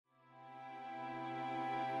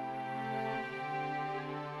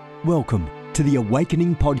Welcome to the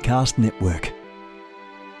Awakening Podcast Network.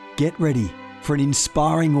 Get ready for an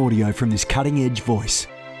inspiring audio from this cutting-edge voice.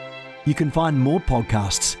 You can find more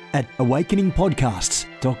podcasts at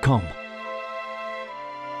awakeningpodcasts.com.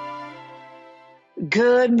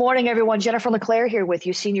 Good morning, everyone. Jennifer LeClaire here with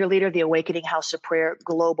you, Senior Leader of the Awakening House of Prayer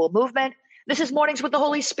Global Movement. This is Mornings with the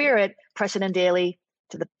Holy Spirit, pressing in daily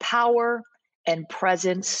to the power and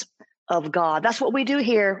presence of God. That's what we do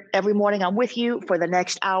here every morning. I'm with you for the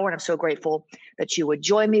next hour, and I'm so grateful that you would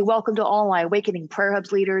join me. Welcome to all my Awakening Prayer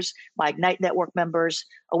Hubs leaders, my Ignite Network members,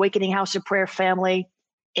 Awakening House of Prayer family,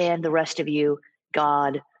 and the rest of you.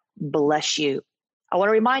 God bless you. I want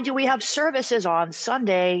to remind you we have services on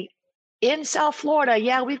Sunday in South Florida.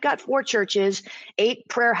 Yeah, we've got 4 churches, 8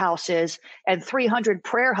 prayer houses, and 300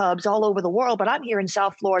 prayer hubs all over the world. But I'm here in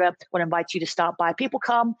South Florida. I want to invite you to stop by. People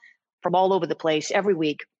come from all over the place every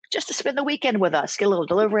week just to spend the weekend with us, get a little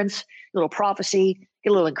deliverance, a little prophecy, get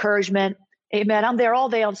a little encouragement. Amen. I'm there all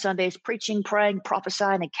day on Sundays, preaching, praying,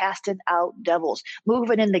 prophesying, and casting out devils,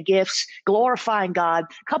 moving in the gifts, glorifying God.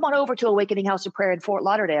 Come on over to Awakening House of Prayer in Fort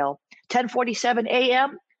Lauderdale, 10:47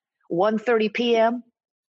 a.m., 1:30 p.m.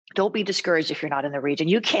 Don't be discouraged if you're not in the region.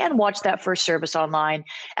 You can watch that first service online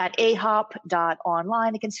at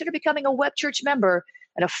ahop.online and consider becoming a Web Church member,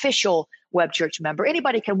 an official Web Church member.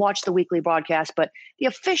 Anybody can watch the weekly broadcast, but the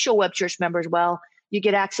official Web Church members, well, you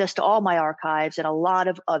get access to all my archives and a lot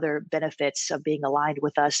of other benefits of being aligned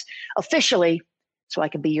with us officially, so I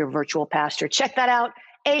can be your virtual pastor. Check that out,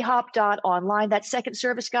 ahop.online. That second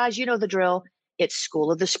service, guys, you know the drill. It's School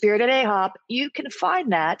of the Spirit at AHOP. You can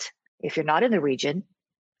find that, if you're not in the region,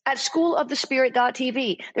 at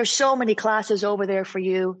schoolofthespirit.tv. There's so many classes over there for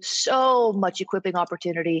you, so much equipping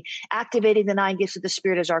opportunity. Activating the 9 Gifts of the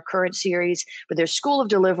Spirit is our current series, but there's School of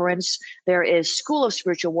Deliverance, there is School of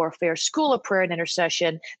Spiritual Warfare, School of Prayer and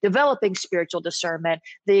Intercession, Developing Spiritual Discernment.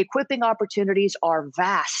 The equipping opportunities are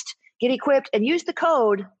vast. Get equipped and use the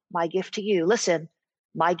code, My Gift to You. Listen,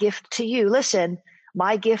 My Gift to You. Listen,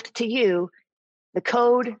 My Gift to You. The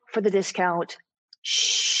code for the discount,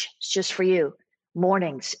 it's just for you.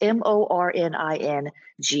 Mornings, MORNINGS.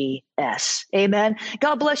 Amen.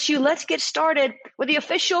 God bless you. Let's get started with the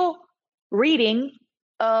official reading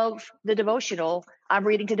of the devotional. I'm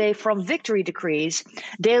reading today from Victory Decrees,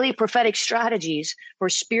 Daily Prophetic Strategies for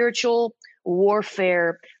Spiritual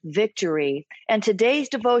Warfare Victory. And today's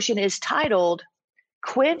devotion is titled,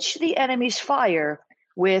 Quench the Enemy's Fire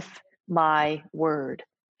with My Word.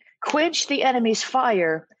 Quench the enemy's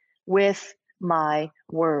fire with my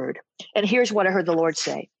word. And here's what I heard the Lord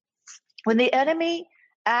say. When the enemy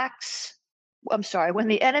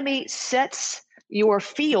sets your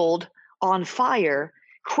field on fire,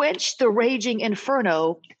 quench the raging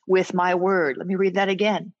inferno with my word. Let me read that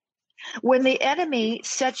again. When the enemy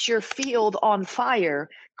sets your field on fire,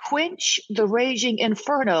 quench the raging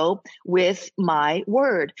inferno with my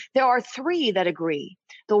word. There are 3 that agree: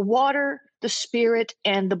 the water, the spirit,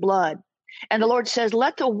 and the blood. And the Lord says,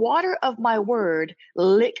 let the water of my word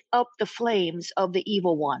lick up the flames of the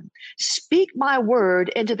evil one. Speak my word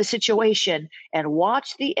into the situation and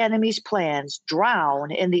watch the enemy's plans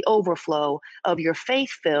drown in the overflow of your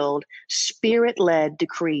faith-filled, spirit-led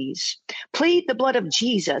decrees. Plead the blood of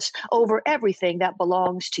Jesus over everything that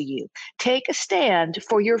belongs to you. Take a stand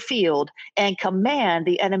for your field and command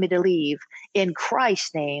the enemy to leave. In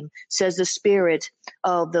Christ's name, says the Spirit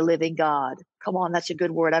of the living God. Come on, that's a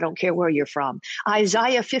good word. I don't care where you're from.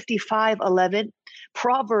 Isaiah 55:11,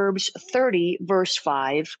 Proverbs 30, verse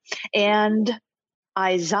 5, and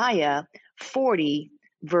Isaiah 40,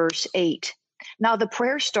 verse 8. Now, the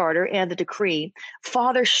prayer starter and the decree: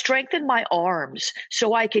 Father, strengthen my arms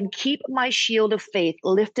so I can keep my shield of faith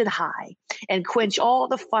lifted high and quench all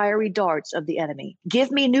the fiery darts of the enemy.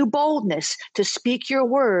 Give me new boldness to speak your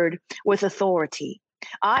word with authority.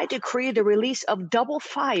 I decree the release of double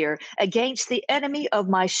fire against the enemy of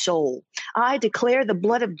my soul. I declare the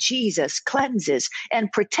blood of Jesus cleanses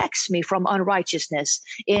and protects me from unrighteousness.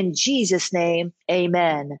 In Jesus' name,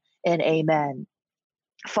 amen and amen.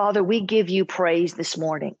 Father, we give you praise this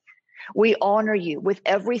morning. We honor you with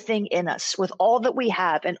everything in us, with all that we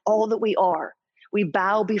have and all that we are. We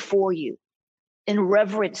bow before you in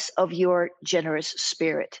reverence of your generous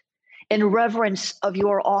spirit, in reverence of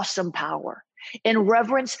your awesome power, in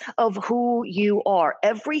reverence of who you are,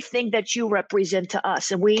 everything that you represent to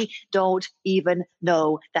us. And we don't even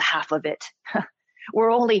know the half of it.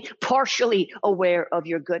 We're only partially aware of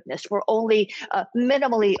your goodness. We're only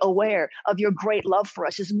minimally aware of your great love for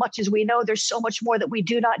us. As much as we know, there's so much more that we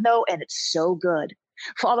do not know, and it's so good.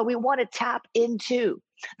 Father, we want to tap into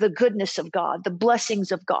the goodness of God, the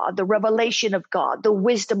blessings of God, the revelation of God, the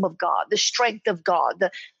wisdom of God, the strength of God,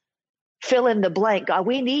 Fill in the blank. God,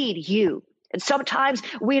 we need you. And sometimes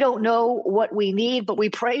we don't know what we need, but we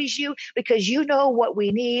praise you because you know what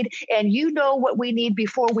we need, and you know what we need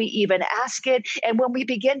before we even ask it. And when we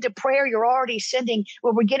begin to pray, you're already sending,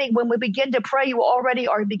 when we begin to pray, you already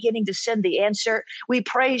are beginning to send the answer. We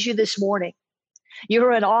praise you this morning.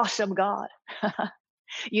 You're an awesome God.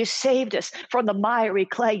 You saved us from the miry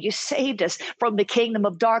clay. You saved us from the kingdom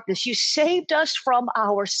of darkness. You saved us from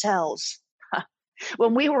ourselves.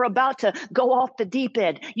 When we were about to go off the deep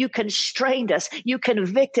end, you constrained us. You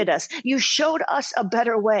convicted us. You showed us a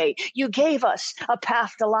better way. You gave us a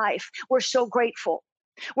path to life. We're so grateful.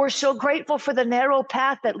 We're so grateful for the narrow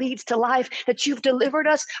path that leads to life, that you've delivered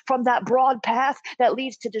us from that broad path that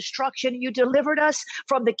leads to destruction. You delivered us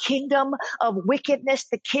from the kingdom of wickedness,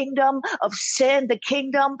 the kingdom of sin, the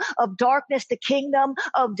kingdom of darkness, the kingdom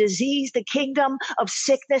of disease, the kingdom of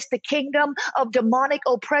sickness, the kingdom of demonic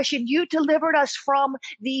oppression. You delivered us from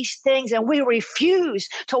these things, and we refuse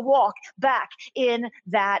to walk back in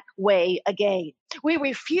that way again. We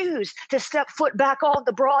refuse to step foot back on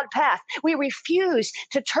the broad path. We refuse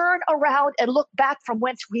to turn around and look back from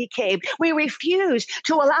whence we came. We refuse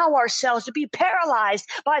to allow ourselves to be paralyzed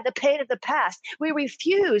by the pain of the past. We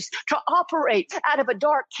refuse to operate out of a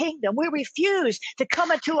dark kingdom. We refuse to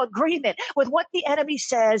come into agreement with what the enemy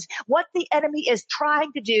says, what the enemy is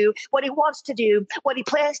trying to do, what he wants to do, what he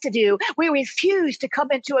plans to do. We refuse to come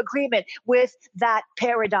into agreement with that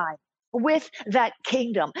paradigm, with that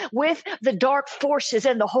kingdom, with the dark forces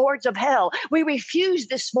and the hordes of hell. We refuse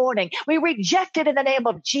this morning. We reject it in the name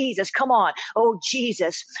of Jesus. Come on. Oh,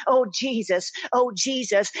 Jesus. Oh, Jesus. Oh,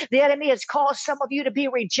 Jesus. The enemy has caused some of you to be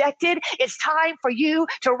rejected. It's time for you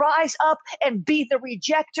to rise up and be the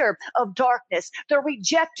rejecter of darkness, the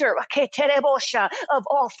rejecter of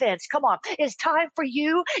offense. Come on. It's time for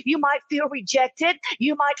you. You might feel rejected.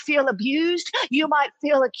 You might feel abused. You might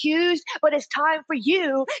feel accused, but it's time for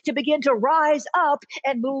you to begin to rise up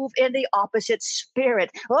and move in the opposite spirit.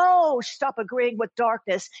 Oh, stop agreeing with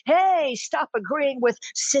darkness. Hey, stop agreeing with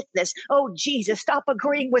sickness. Oh, Jesus, stop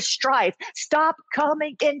agreeing with strife. Stop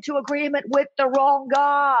coming into agreement with the wrong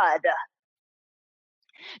God.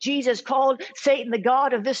 Jesus called Satan the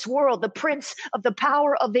God of this world. The prince of the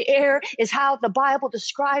power of the air is how the Bible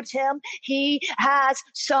describes him. He has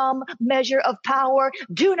some measure of power.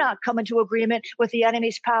 Do not come into agreement with the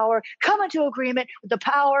enemy's power. Come into agreement with the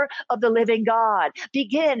power of the living God.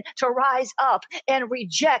 Begin to rise up and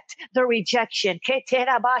reject the rejection. Come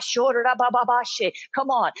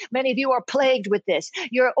on. Many of you are plagued with this.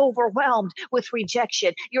 You're overwhelmed with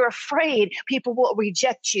rejection. You're afraid people will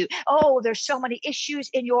reject you. Oh, there's so many issues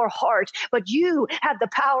in your heart, but you have the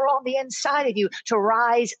power on the inside of you to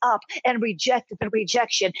rise up and reject the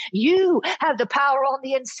rejection. You have the power on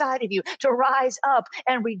the inside of you to rise up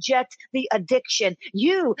and reject the addiction.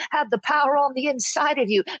 You have the power on the inside of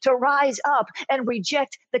you to rise up and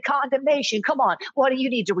reject the condemnation. Come on, what do you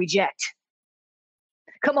need to reject?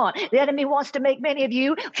 Come on. The enemy wants to make many of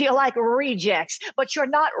you feel like rejects, but you're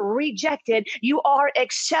not rejected. You are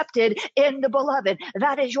accepted in the beloved.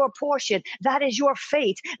 That is your portion. That is your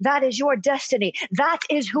fate. That is your destiny. That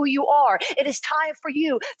is who you are. It is time for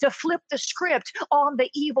you to flip the script on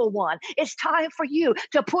the evil one. It's time for you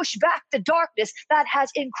to push back the darkness that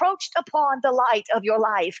has encroached upon the light of your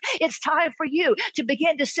life. It's time for you to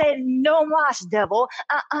begin to say, no mas, devil.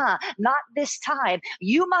 Not this time.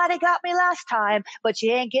 You might have got me last time, but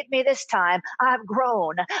you ain't get me this time. I've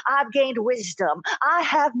grown. I've gained wisdom. I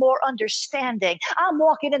have more understanding. I'm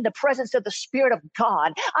walking in the presence of the Spirit of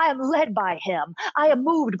God. I am led by him. I am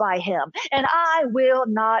moved by him. And I will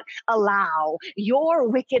not allow your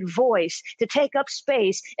wicked voice to take up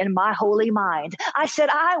space in my holy mind. I said,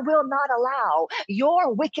 I will not allow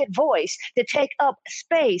your wicked voice to take up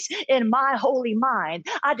space in my holy mind.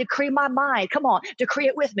 I decree my mind. Come on, decree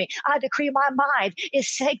it with me. I decree my mind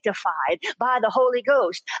is sanctified by the Holy Ghost.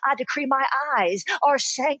 I decree my eyes are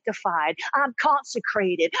sanctified. I'm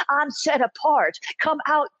consecrated. I'm set apart. Come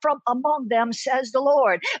out from among them, says the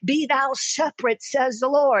Lord. Be thou separate, says the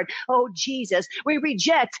Lord. Oh, Jesus, we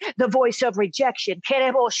reject the voice of rejection.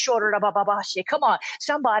 Come on.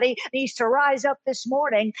 Somebody needs to rise up this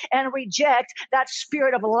morning and reject that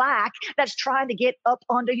spirit of lack that's trying to get up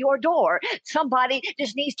under your door. Somebody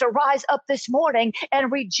just needs to rise up this morning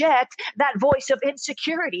and reject that voice of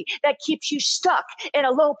insecurity that keeps you stuck in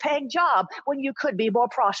a low-paying job when you could be more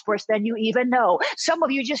prosperous than you even know. Some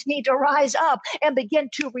of you just need to rise up and begin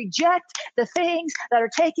to reject the things that are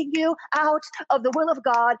taking you out of the will of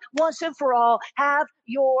God once and for all. Have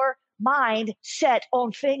your mind set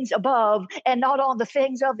on things above and not on the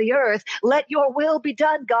things of the earth. Let your will be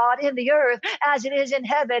done, God, in the earth as it is in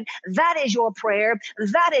heaven. That is your prayer.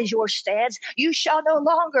 That is your stance. You shall no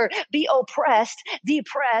longer be oppressed,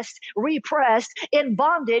 depressed, repressed, in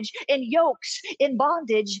bondage, in yokes, in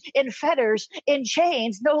bondage, in fetters, in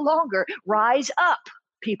chains. No longer. Rise up,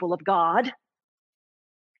 people of God.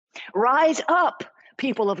 Rise up,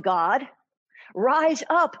 people of God. Rise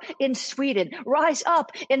up in Sweden. Rise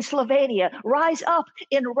up in Slovenia. Rise up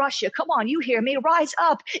in Russia. Come on, you hear me. Rise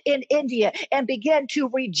up in India and begin to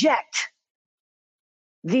reject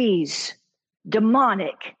these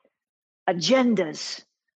demonic agendas,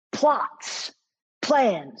 plots,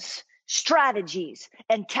 plans, strategies,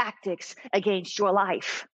 and tactics against your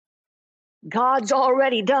life. God's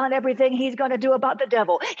already done everything he's going to do about the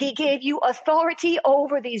devil. He gave you authority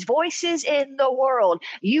over these voices in the world.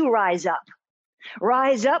 You rise up.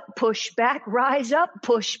 Rise up, push back, rise up,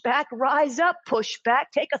 push back, rise up, push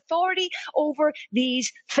back. Take authority over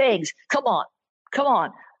these things. Come on, come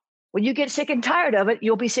on. When you get sick and tired of it,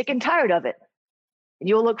 you'll be sick and tired of it. And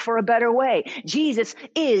you'll look for a better way. Jesus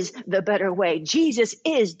is the better way. Jesus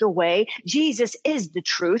is the way. Jesus is the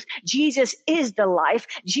truth. Jesus is the life.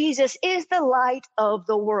 Jesus is the light of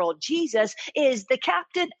the world. Jesus is the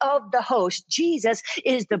captain of the host. Jesus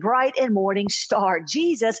is the bright and morning star.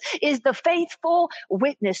 Jesus is the faithful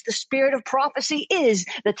witness. The spirit of prophecy is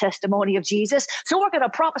the testimony of Jesus. So we're going to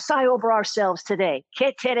prophesy over ourselves today.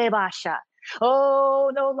 Keterebasha.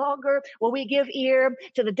 Oh, no longer will we give ear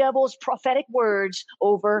to the devil's prophetic words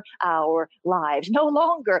over our lives. No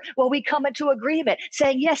longer will we come into agreement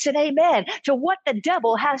saying yes and amen to what the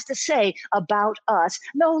devil has to say about us.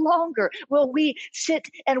 No longer will we sit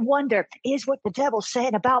and wonder, is what the devil's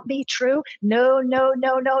saying about me true? No, no,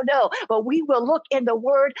 no, no, no. But we will look in the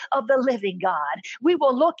word of the living God. We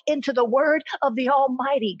will look into the word of the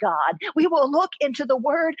Almighty God. We will look into the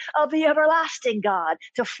word of the everlasting God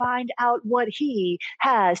to find out what he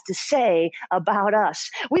has to say about us.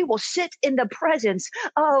 We will sit in the presence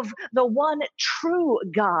of the one true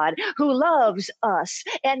God who loves us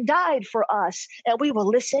and died for us. And we will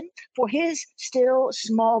listen for his still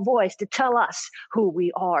small voice to tell us who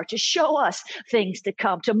we are, to show us things to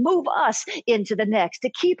come, to move us into the next, to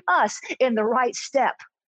keep us in the right step.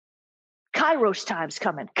 Kairos time's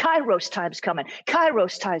coming. Kairos time's coming.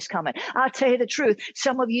 Kairos time's coming. I'll tell you the truth.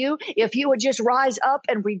 Some of you, if you would just rise up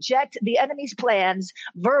and reject the enemy's plans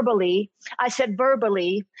verbally, I said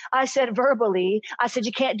verbally, I said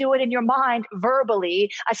you can't do it in your mind verbally.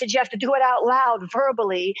 I said you have to do it out loud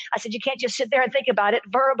verbally. I said you can't just sit there and think about it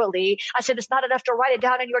verbally. I said it's not enough to write it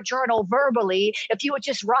down in your journal verbally. If you would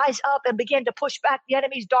just rise up and begin to push back the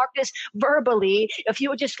enemy's darkness verbally, if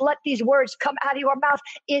you would just let these words come out of your mouth,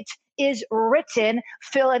 it is written,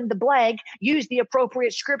 fill in the blank, use the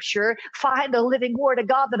appropriate scripture, find the living word of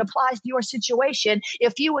God that applies to your situation.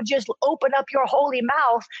 If you would just open up your holy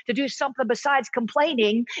mouth to do something besides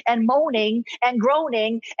complaining and moaning and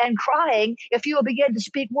groaning and crying, if you will begin to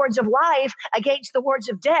speak words of life against the words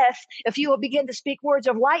of death, if you will begin to speak words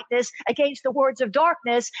of lightness against the words of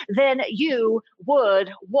darkness, then you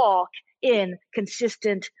would walk in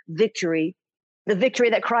consistent victory. The victory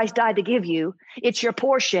that Christ died to give you, it's your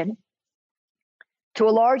portion. To a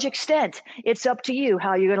large extent, it's up to you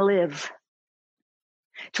how you're going to live.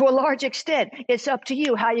 To a large extent, it's up to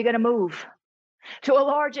you how you're going to move. To a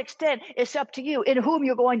large extent, it's up to you in whom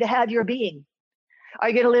you're going to have your being. Are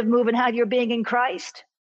you going to live, move, and have your being in Christ?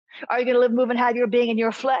 Are you going to live, move, and have your being in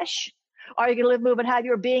your flesh? Are you going to live, move, and have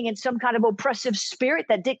your being in some kind of oppressive spirit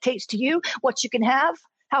that dictates to you what you can have,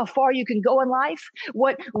 how far you can go in life,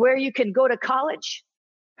 where you can go to college?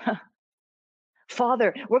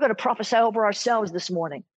 Father, we're going to prophesy over ourselves this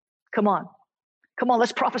morning. Come on,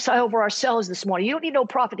 let's prophesy over ourselves this morning. You don't need no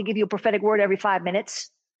prophet to give you a prophetic word every 5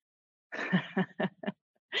 minutes.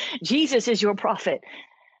 Jesus is your prophet.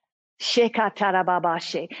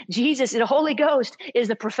 Jesus, the Holy Ghost is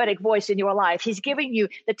the prophetic voice in your life. He's giving you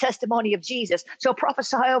the testimony of Jesus. So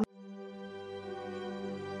prophesy over.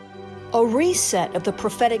 A reset of the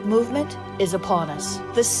prophetic movement is upon us.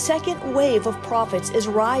 The second wave of prophets is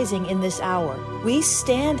rising in this hour. We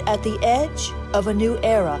stand at the edge of a new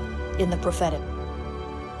era in the prophetic.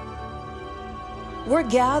 We're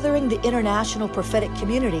gathering the international prophetic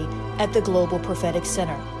community at the Global Prophetic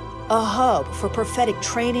Center, a hub for prophetic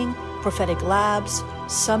training, prophetic labs,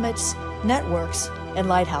 summits, networks, and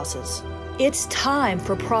lighthouses. It's time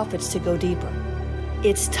for prophets to go deeper.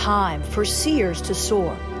 It's time for seers to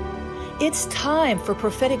soar. It's time for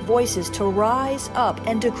prophetic voices to rise up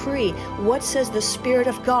and decree what says the Spirit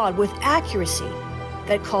of God with accuracy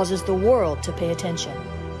that causes the world to pay attention.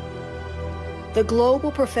 The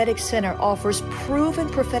Global Prophetic Center offers proven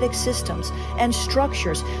prophetic systems and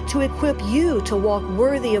structures to equip you to walk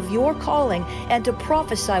worthy of your calling and to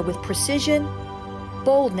prophesy with precision,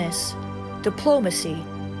 boldness, diplomacy,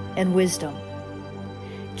 and wisdom.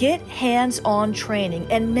 Get hands-on training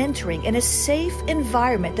and mentoring in a safe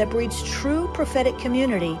environment that breeds true prophetic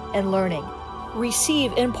community and learning.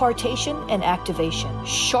 Receive impartation and activation.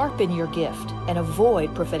 Sharpen your gift and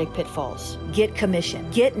avoid prophetic pitfalls. Get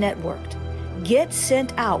commissioned. Get networked. Get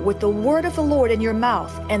sent out with the word of the Lord in your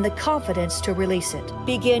mouth and the confidence to release it.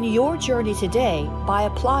 Begin your journey today by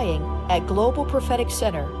applying at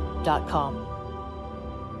globalpropheticcenter.com.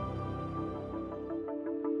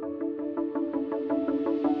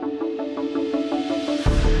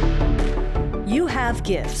 You have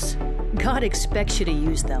gifts. God expects you to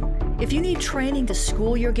use them. If you need training to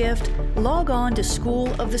school your gift, log on to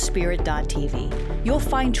schoolofthespirit.tv. You'll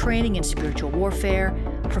find training in spiritual warfare,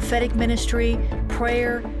 prophetic ministry,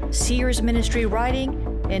 prayer, seers ministry,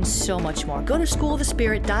 writing, and so much more. Go to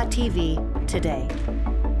schoolofthespirit.tv today.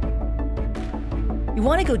 You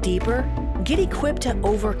want to go deeper? Get equipped to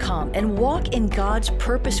overcome and walk in God's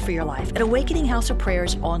purpose for your life at Awakening House of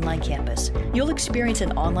Prayer's online campus. You'll experience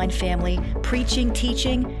an online family, preaching,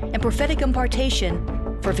 teaching, and prophetic impartation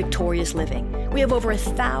for victorious living. We have over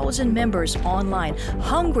 1,000 members online,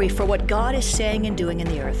 hungry for what God is saying and doing in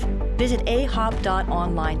the earth. Visit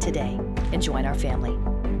ahop.online today and join our family.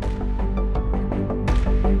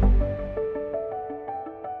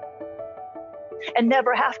 And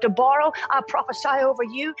never have to borrow. I prophesy over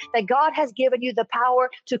you that God has given you the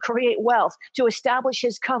power to create wealth, to establish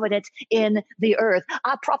his covenant in the earth.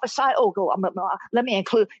 I prophesy, let me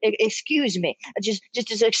include, excuse me, just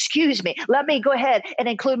excuse me. Let me go ahead and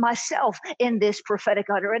include myself in this prophetic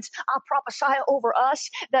utterance. I prophesy over us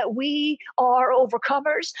that we are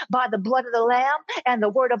overcomers by the blood of the Lamb and the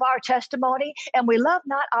word of our testimony, and we love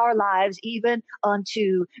not our lives even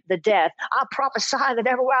unto the death. I prophesy that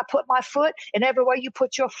everywhere I put my foot and everywhere you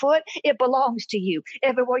put your foot, it belongs to you.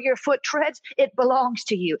 Everywhere your foot treads, it belongs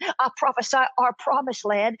to you. I prophesy our promised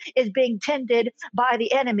land is being tended by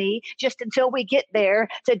the enemy just until we get there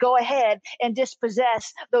to go ahead and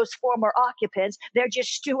dispossess those former occupants. They're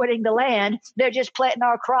just stewarding the land. They're just planting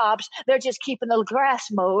our crops. They're just keeping the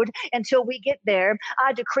grass mowed until we get there.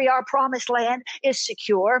 I decree our promised land is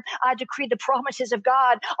secure. I decree the promises of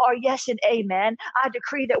God are yes and amen. I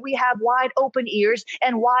decree that we have wide open ears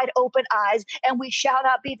and wide open eyes, and we shall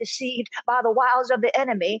not be deceived by the wiles of the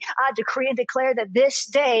enemy. I decree and declare that this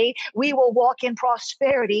day we will walk in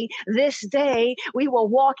prosperity. This day we will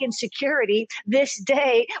walk in security. This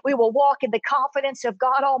day we will walk in the confidence of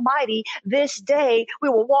God Almighty. This day we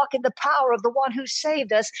will walk in the power of the one who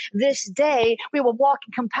saved us. This day we will walk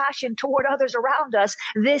in compassion toward others around us.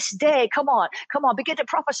 This day, come on, begin to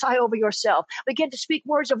prophesy over yourself. Begin to speak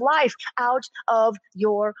words of life out of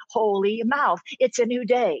your holy mouth. It's a new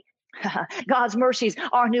day. God's mercies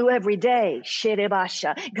are new every day.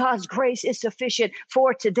 God's grace is sufficient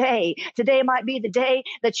for today. Today might be the day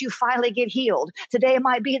that you finally get healed. Today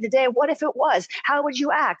might be the day. What if it was? How would you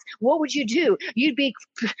act? What would you do? You'd be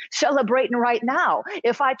celebrating right now.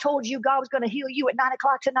 If I told you God was going to heal you at 9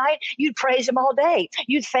 o'clock tonight, you'd praise him all day.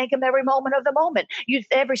 You'd thank him every moment of the moment.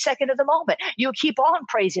 Every second of the moment. You'll keep on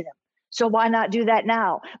praising him. So why not do that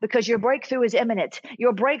now? Because your breakthrough is imminent.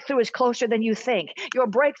 Your breakthrough is closer than you think. Your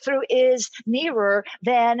breakthrough is nearer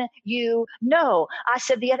than you know. I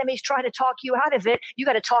said the enemy's trying to talk you out of it. You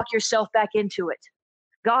got to talk yourself back into it.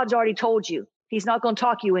 God's already told you. He's not going to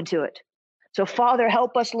talk you into it. So Father,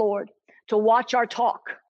 help us, Lord, to watch our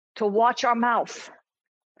talk, to watch our mouth,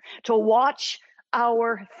 to watch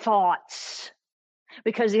our thoughts.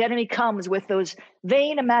 Because the enemy comes with those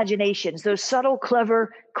vain imaginations, those subtle,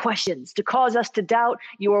 clever questions to cause us to doubt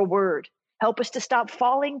your word. Help us to stop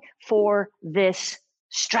falling for this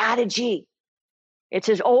strategy. It's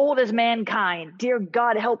as old as mankind. Dear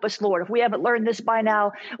God, help us, Lord. If we haven't learned this by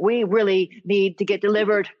now, we really need to get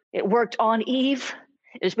delivered. It worked on Eve.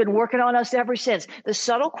 It's been working on us ever since. The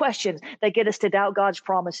subtle questions that get us to doubt God's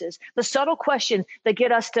promises. The subtle questions that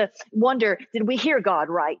get us to wonder, did we hear God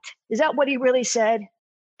right? Is that what he really said?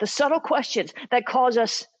 The subtle questions that cause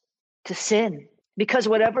us to sin, because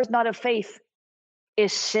whatever is not of faith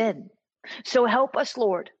is sin. So help us,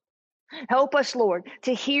 Lord. Help us, Lord,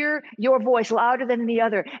 to hear your voice louder than any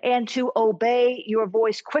other and to obey your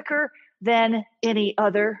voice quicker than any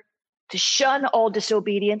other, to shun all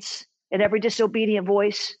disobedience and every disobedient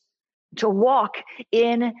voice, to walk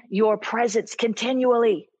in your presence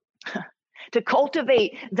continually, to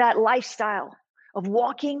cultivate that lifestyle of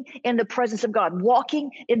walking in the presence of God,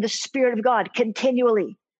 walking in the Spirit of God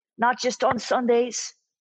continually, not just on Sundays,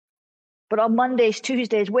 But on Mondays,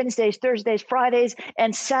 Tuesdays, Wednesdays, Thursdays, Fridays,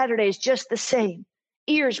 and Saturdays, just the same.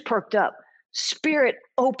 Ears perked up, spirit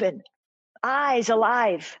open, eyes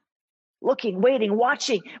alive, looking, waiting,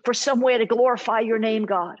 watching for some way to glorify your name,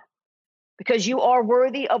 God, because you are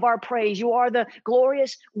worthy of our praise. You are the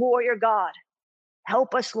glorious warrior God.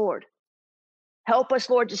 Help us, Lord. Help us,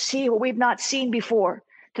 Lord, to see what we've not seen before,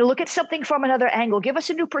 to look at something from another angle. Give us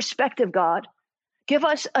a new perspective, God. Give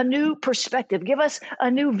us a new perspective. Give us a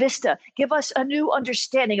new vista. Give us a new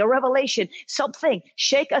understanding, a revelation, something.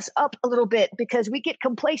 Shake us up a little bit, because we get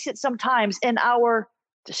complacent sometimes in our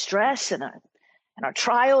distress and our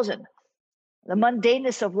trials and the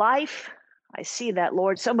mundaneness of life. I see that,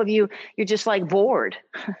 Lord. Some of you, you're just like bored.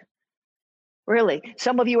 Really.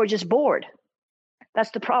 Some of you are just bored.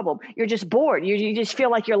 That's the problem. You're just bored. You just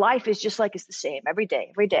feel like your life is just like it's the same every day,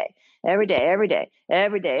 every day, every day, every day,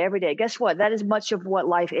 every day, every day. Guess what? That is much of what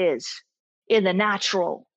life is in the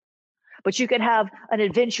natural. But you can have an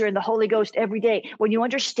adventure in the Holy Ghost every day. When you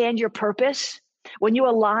understand your purpose, when you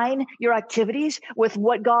align your activities with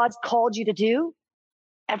what God's called you to do,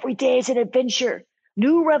 every day is an adventure.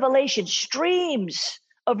 New revelation, streams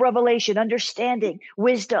of revelation, understanding,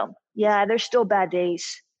 wisdom. Yeah, there's still bad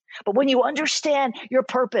days. But when you understand your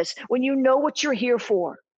purpose, when you know what you're here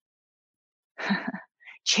for,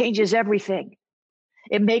 changes everything.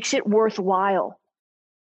 It makes it worthwhile.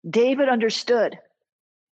 David understood.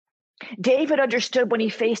 David understood when he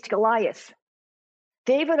faced Goliath.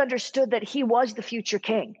 David understood that he was the future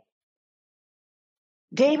king.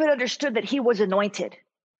 David understood that he was anointed.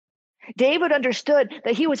 David understood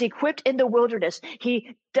that he was equipped in the wilderness.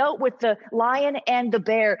 He dealt with the lion and the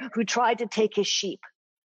bear who tried to take his sheep.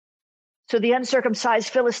 So the uncircumcised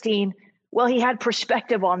Philistine, well, he had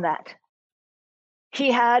perspective on that. He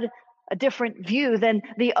had a different view than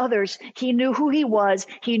the others. He knew who he was.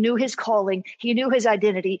 He knew his calling. He knew his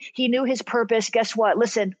identity. He knew his purpose. Guess what?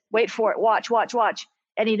 Listen, wait for it. Watch.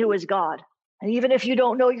 And he knew his God. And even if you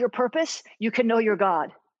don't know your purpose, you can know your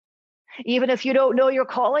God. Even if you don't know your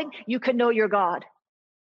calling, you can know your God.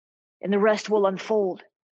 And the rest will unfold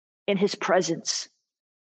in his presence.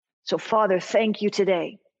 So, Father, thank you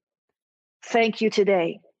today. Thank you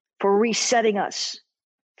today for resetting us.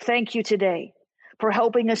 Thank you today for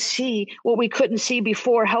helping us see what we couldn't see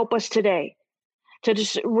before. Help us today to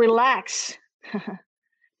just relax,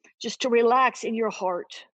 just to relax in your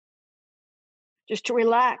heart, just to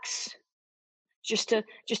relax, just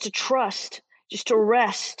to trust, just to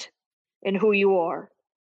rest in who you are,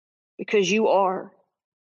 because you are.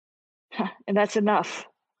 And that's enough.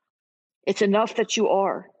 It's enough that you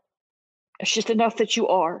are. It's just enough that you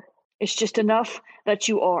are. It's just enough that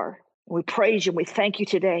you are. We praise you and we thank you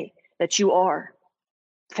today that you are.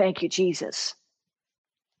 Thank you, Jesus.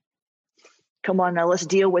 Come on now, let's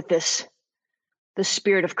deal with this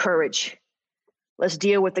spirit of courage. Let's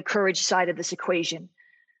deal with the courage side of this equation.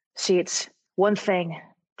 See, it's one thing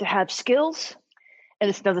to have skills, and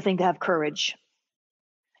it's another thing to have courage.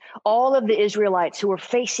 All of the Israelites who were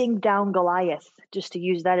facing down Goliath, just to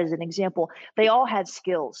use that as an example, they all had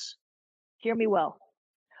skills. Hear me well.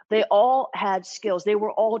 They all had skills. They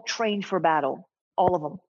were all trained for battle, all of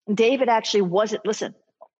them. David actually wasn't, listen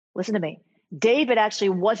to me. David actually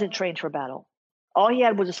wasn't trained for battle. All he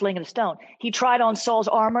had was a sling and a stone. He tried on Saul's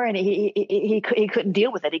armor and he couldn't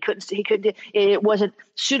deal with it. He couldn't, it wasn't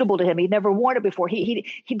suitable to him. He'd never worn it before.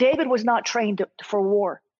 David was not trained for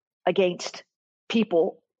war against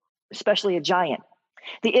people, especially a giant.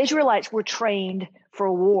 The Israelites were trained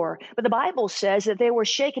for war, but the Bible says that they were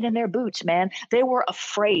shaken in their boots, man. They were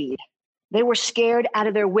afraid. They were scared out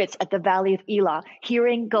of their wits at the valley of Elah,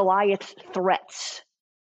 hearing Goliath's threats.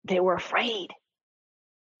 They were afraid.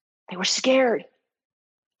 They were scared.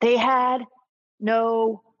 They had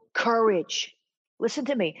no courage. Listen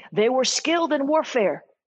to me. They were skilled in warfare,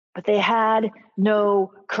 but they had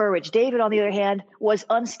no courage. David, on the other hand, was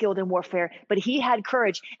unskilled in warfare, but he had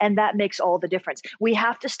courage, and that makes all the difference. We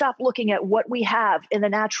have to stop looking at what we have in the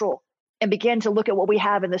natural and begin to look at what we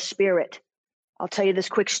have in the spirit. I'll tell you this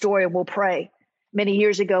quick story and we'll pray. Many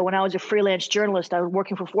years ago, when I was a freelance journalist, I was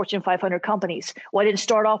working for Fortune 500 companies. Well, I didn't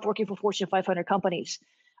start off working for Fortune 500 companies.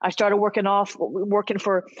 I started working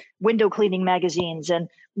for window cleaning magazines and,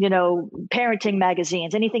 parenting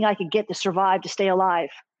magazines, anything I could get to survive, to stay alive.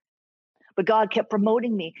 But God kept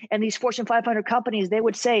promoting me. And these Fortune 500 companies, they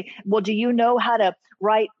would say, well, do you know how to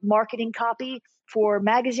write marketing copy for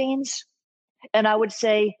magazines? And I would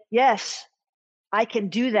say, yes, I can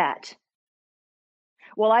do that.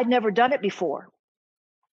 Well, I'd never done it before.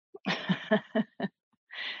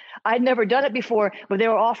 I'd never done it before, but they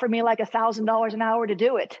were offering me like $1,000 an hour to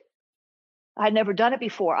do it. I'd never done it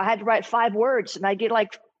before. I had to write 5 words and I get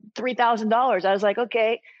like $3,000. I was like,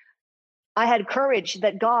 okay. I had courage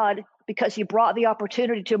that God, because he brought the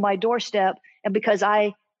opportunity to my doorstep, and because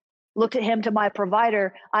I looked at him to my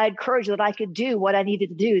provider, I had courage that I could do what I needed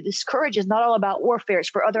to do. This courage is not all about warfare. It's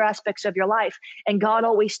for other aspects of your life. And God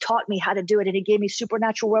always taught me how to do it. And he gave me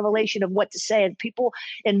supernatural revelation of what to say. And people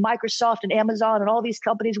in Microsoft and Amazon and all these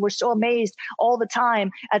companies were so amazed all the time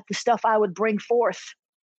at the stuff I would bring forth,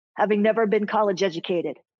 having never been college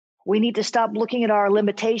educated. We need to stop looking at our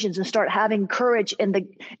limitations and start having courage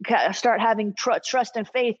start having trust and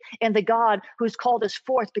faith in the God who's called us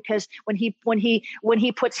forth. Because when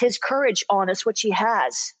he puts his courage on us, which he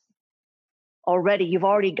has already, you've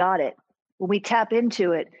already got it. When we tap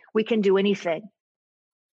into it, we can do anything.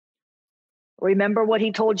 Remember what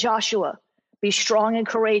he told Joshua: be strong and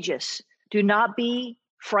courageous. Do not be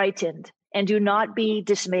frightened and do not be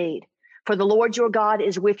dismayed. For the Lord your God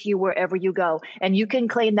is with you wherever you go. And you can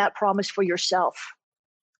claim that promise for yourself.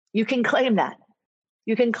 You can claim that.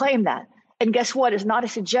 You can claim that. And guess what? It's not a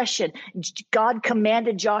suggestion. God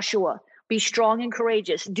commanded Joshua, be strong and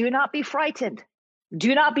courageous. Do not be frightened.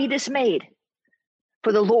 Do not be dismayed.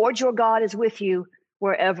 For the Lord your God is with you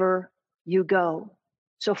wherever you go.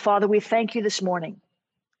 So, Father, we thank you this morning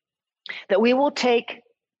that we will take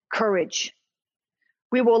courage.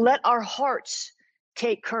 We will let our hearts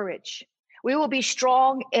take courage. We will be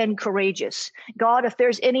strong and courageous. God, if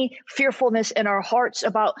there's any fearfulness in our hearts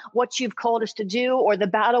about what you've called us to do, or the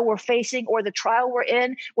battle we're facing, or the trial we're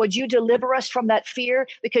in, would you deliver us from that fear?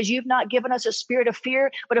 Because you've not given us a spirit of fear,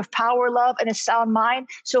 but of power, love, and a sound mind.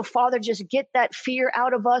 So, Father, just get that fear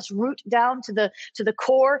out of us, root down to the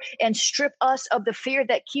core, and strip us of the fear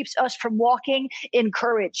that keeps us from walking in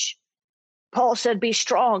courage. Paul said, be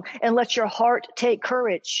strong and let your heart take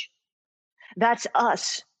courage. That's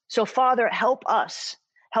us. So, Father, help us.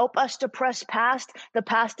 Help us to press past the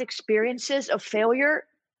past experiences of failure,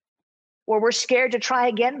 where we're scared to try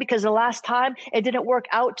again because the last time it didn't work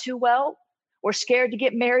out too well. We're scared to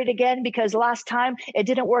get married again because last time it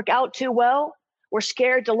didn't work out too well. We're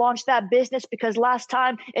scared to launch that business because last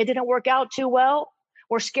time it didn't work out too well.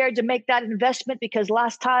 We're scared to make that investment because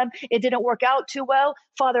last time it didn't work out too well.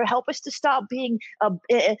 Father, help us to stop being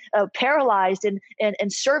paralyzed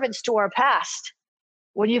and servants to our past,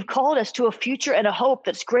 when you've called us to a future and a hope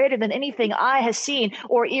that's greater than anything eye has seen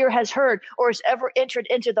or ear has heard or has ever entered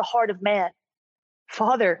into the heart of man.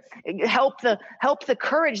 Father, help the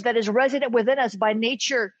courage that is resident within us by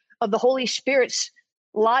nature of the Holy Spirit's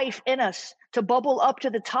life in us to bubble up to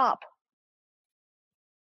the top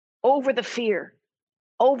over the fear,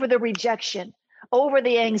 over the rejection, over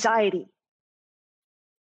the anxiety.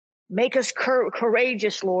 Make us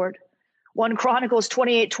courageous, Lord. 1 Chronicles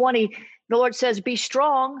 28:20, the Lord says, be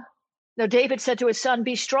strong. Now, David said to his son,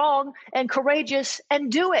 be strong and courageous and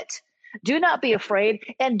do it. Do not be afraid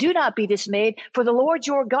and do not be dismayed, for the Lord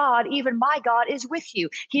your God, even my God, is with you.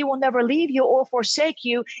 He will never leave you or forsake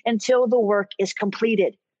you until the work is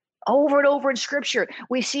completed. Over and over in Scripture,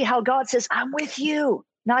 we see how God says, I'm with you.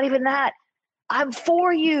 Not even that. I'm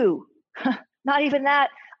for you. Not even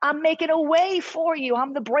that. I'm making a way for you.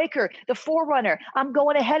 I'm the breaker, the forerunner. I'm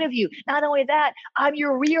going ahead of you. Not only that, I'm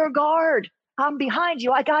your rear guard. I'm behind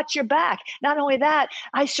you. I got your back. Not only that,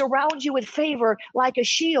 I surround you with favor like a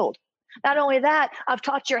shield. Not only that, I've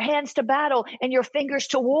taught your hands to battle and your fingers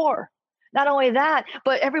to war. Not only that,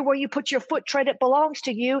 but everywhere you put your foot tread, it belongs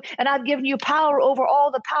to you. And I've given you power over all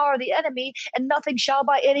the power of the enemy, and nothing shall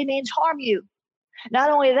by any means harm you.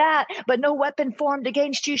 Not only that, but no weapon formed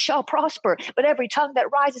against you shall prosper, but every tongue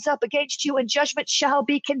that rises up against you in judgment shall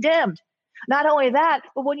be condemned. Not only that,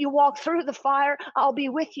 but when you walk through the fire, I'll be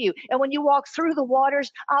with you. And when you walk through the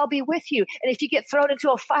waters, I'll be with you. And if you get thrown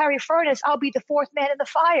into a fiery furnace, I'll be the fourth man in the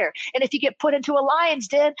fire. And if you get put into a lion's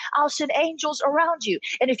den, I'll send angels around you.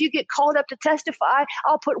 And if you get called up to testify,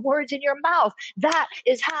 I'll put words in your mouth. That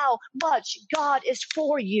is how much God is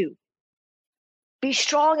for you. Be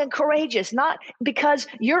strong and courageous, not because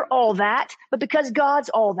you're all that, but because God's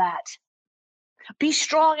all that. Be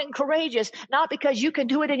strong and courageous, not because you can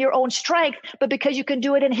do it in your own strength, but because you can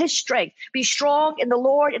do it in his strength. Be strong in the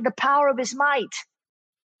Lord and the power of his might.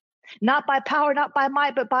 Not by power, not by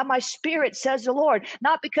might, but by my spirit, says the Lord.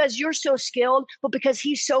 Not because you're so skilled, but because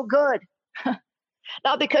he's so good.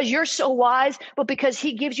 Not because you're so wise, but because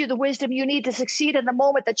he gives you the wisdom you need to succeed in the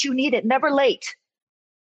moment that you need it. Never late.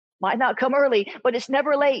 Might not come early, but it's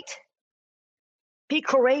never late. Be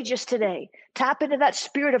courageous today. Tap into that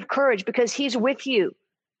spirit of courage because he's with you.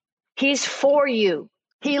 He's for you.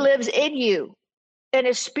 He lives in you, and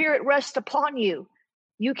his spirit rests upon you.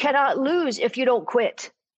 You cannot lose if you don't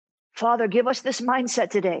quit. Father, give us this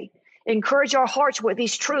mindset today. Encourage our hearts with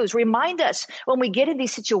these truths. Remind us when we get in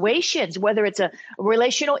these situations, whether it's a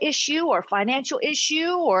relational issue or financial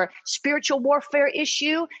issue or spiritual warfare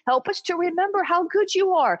issue, help us to remember how good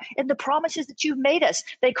you are and the promises that you've made us.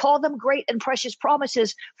 They call them great and precious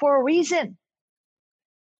promises for a reason.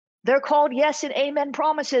 They're called yes and amen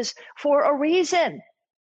promises for a reason.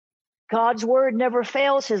 God's word never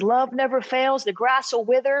fails. His love never fails. The grass will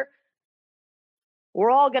wither.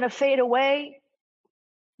 We're all going to fade away.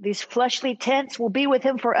 These fleshly tents will be with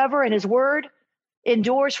him forever, and his word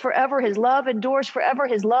endures forever. His love endures forever.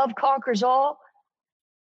 His love conquers all.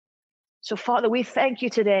 So, Father, we thank you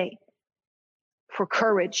today for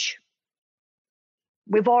courage.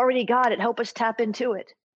 We've already got it. Help us tap into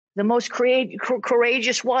it. The most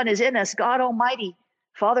courageous one is in us, God Almighty,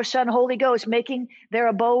 Father, Son, Holy Ghost, making their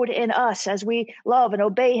abode in us as we love and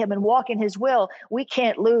obey him and walk in his will. We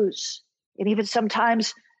can't lose. And even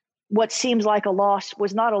sometimes what seems like a loss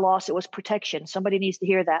was not a loss. It was protection. Somebody needs to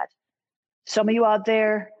hear that. Some of you out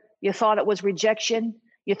there, you thought it was rejection.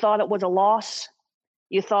 You thought it was a loss.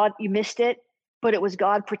 You thought you missed it, but it was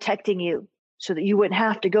God protecting you so that you wouldn't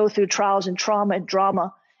have to go through trials and trauma and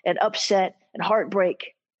drama and upset and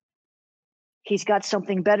heartbreak. He's got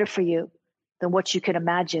something better for you than what you can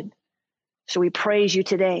imagine. So we praise you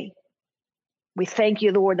today. We thank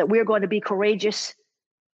you, Lord, that we're going to be courageous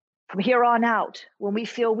from here on out. When we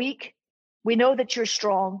feel weak, we know that you're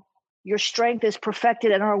strong. Your strength is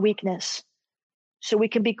perfected in our weakness. So we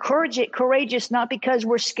can be courageous, not because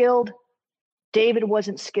we're skilled. David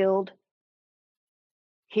wasn't skilled.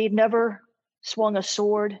 He'd never swung a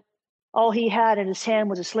sword. All he had in his hand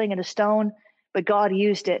was a sling and a stone, but God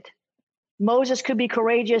used it. Moses could be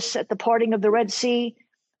courageous at the parting of the Red Sea,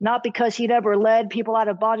 not because he'd ever led people out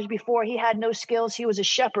of bondage before. He had no skills. He was a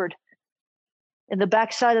shepherd in the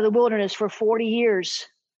backside of the wilderness for 40 years.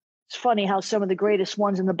 It's funny how some of the greatest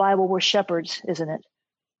ones in the Bible were shepherds, isn't it?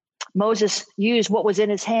 Moses used what was in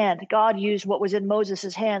his hand. God used what was in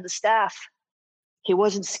Moses' hand, the staff. He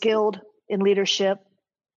wasn't skilled in leadership,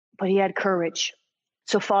 but he had courage.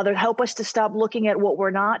 So, Father, help us to stop looking at what we're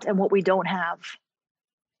not and what we don't have,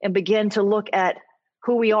 and begin to look at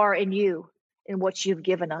who we are in you and what you've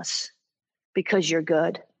given us, because you're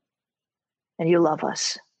good and you love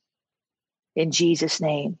us. In Jesus'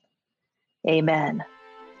 name, amen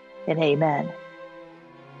and amen.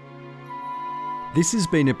 This has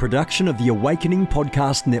been a production of the Awakening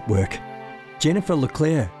Podcast Network. Jennifer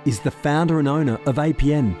LeClaire is the founder and owner of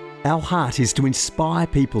APN. Our heart is to inspire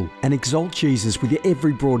people and exalt Jesus with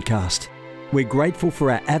every broadcast. We're grateful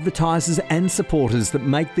for our advertisers and supporters that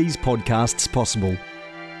make these podcasts possible.